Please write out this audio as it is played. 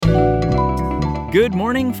Good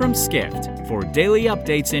morning from Skift. For daily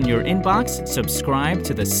updates in your inbox, subscribe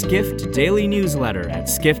to the Skift Daily newsletter at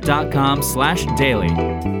skift.com/daily.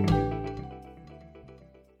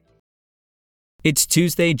 It's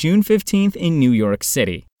Tuesday, June 15th in New York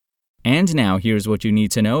City. And now here's what you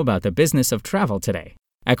need to know about the business of travel today.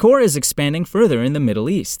 Accor is expanding further in the Middle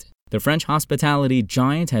East. The French hospitality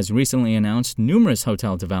giant has recently announced numerous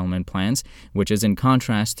hotel development plans, which is in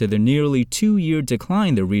contrast to the nearly 2-year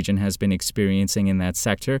decline the region has been experiencing in that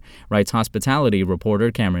sector, writes hospitality reporter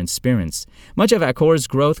Cameron Spearance. Much of Accor's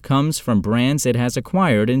growth comes from brands it has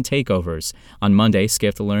acquired in takeovers. On Monday,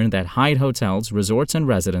 Skift learned that Hyatt Hotels, Resorts and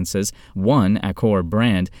Residences, one Accor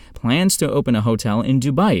brand, plans to open a hotel in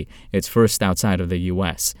Dubai, its first outside of the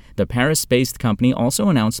U.S. The Paris-based company also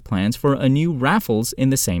announced plans for a new Raffles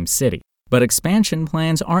in the same city. But expansion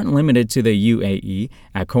plans aren't limited to the UAE.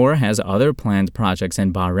 Accor has other planned projects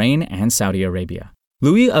in Bahrain and Saudi Arabia.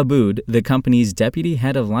 Louis Aboud, the company's deputy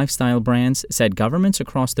head of lifestyle brands, said governments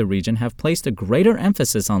across the region have placed a greater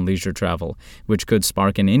emphasis on leisure travel, which could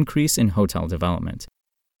spark an increase in hotel development.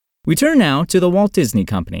 We turn now to the Walt Disney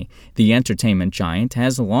Company. The entertainment giant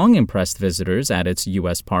has long impressed visitors at its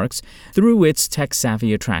U.S. parks through its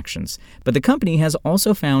tech-savvy attractions, but the company has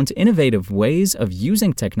also found innovative ways of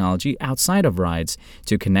using technology outside of rides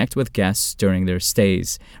to connect with guests during their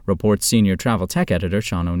stays, reports senior travel tech editor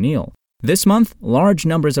Sean O'Neill. This month, large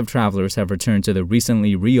numbers of travelers have returned to the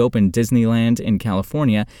recently reopened Disneyland in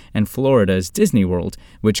California and Florida's Disney World,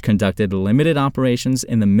 which conducted limited operations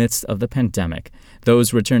in the midst of the pandemic.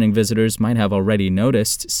 Those returning visitors might have already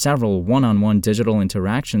noticed several one-on-one digital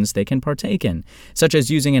interactions they can partake in, such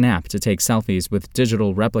as using an app to take selfies with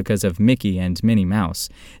digital replicas of Mickey and Minnie Mouse.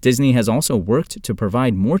 Disney has also worked to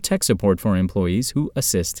provide more tech support for employees who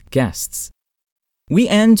assist guests. We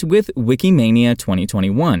end with Wikimania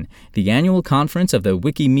 2021. The annual conference of the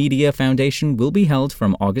Wikimedia Foundation will be held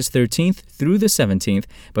from August 13th through the 17th,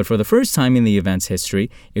 but for the first time in the event's history,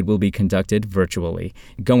 it will be conducted virtually.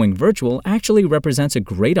 Going virtual actually represents a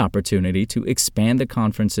great opportunity to expand the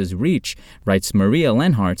conference's reach, writes Maria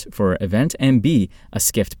Lenhart for Event MB, a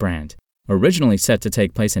Skift brand. Originally set to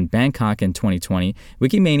take place in Bangkok in 2020,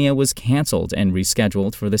 Wikimania was canceled and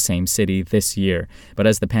rescheduled for the same city this year. But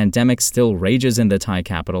as the pandemic still rages in the Thai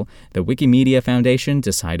capital, the Wikimedia Foundation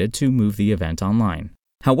decided to move the event online.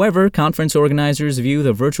 However, conference organizers view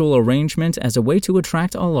the virtual arrangement as a way to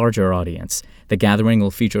attract a larger audience. The gathering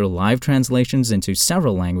will feature live translations into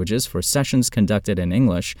several languages for sessions conducted in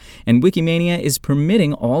English, and Wikimania is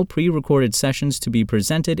permitting all pre-recorded sessions to be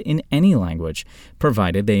presented in any language,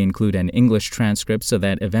 provided they include an English transcript so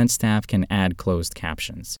that event staff can add closed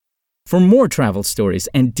captions. For more travel stories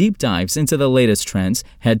and deep dives into the latest trends,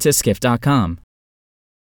 head to skift.com.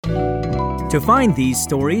 To find these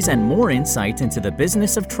stories and more insight into the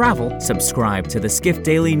business of travel, subscribe to the Skift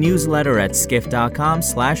Daily newsletter at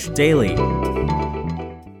skift.com/daily.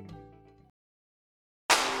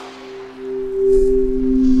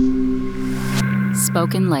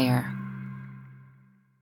 Spoken Layer.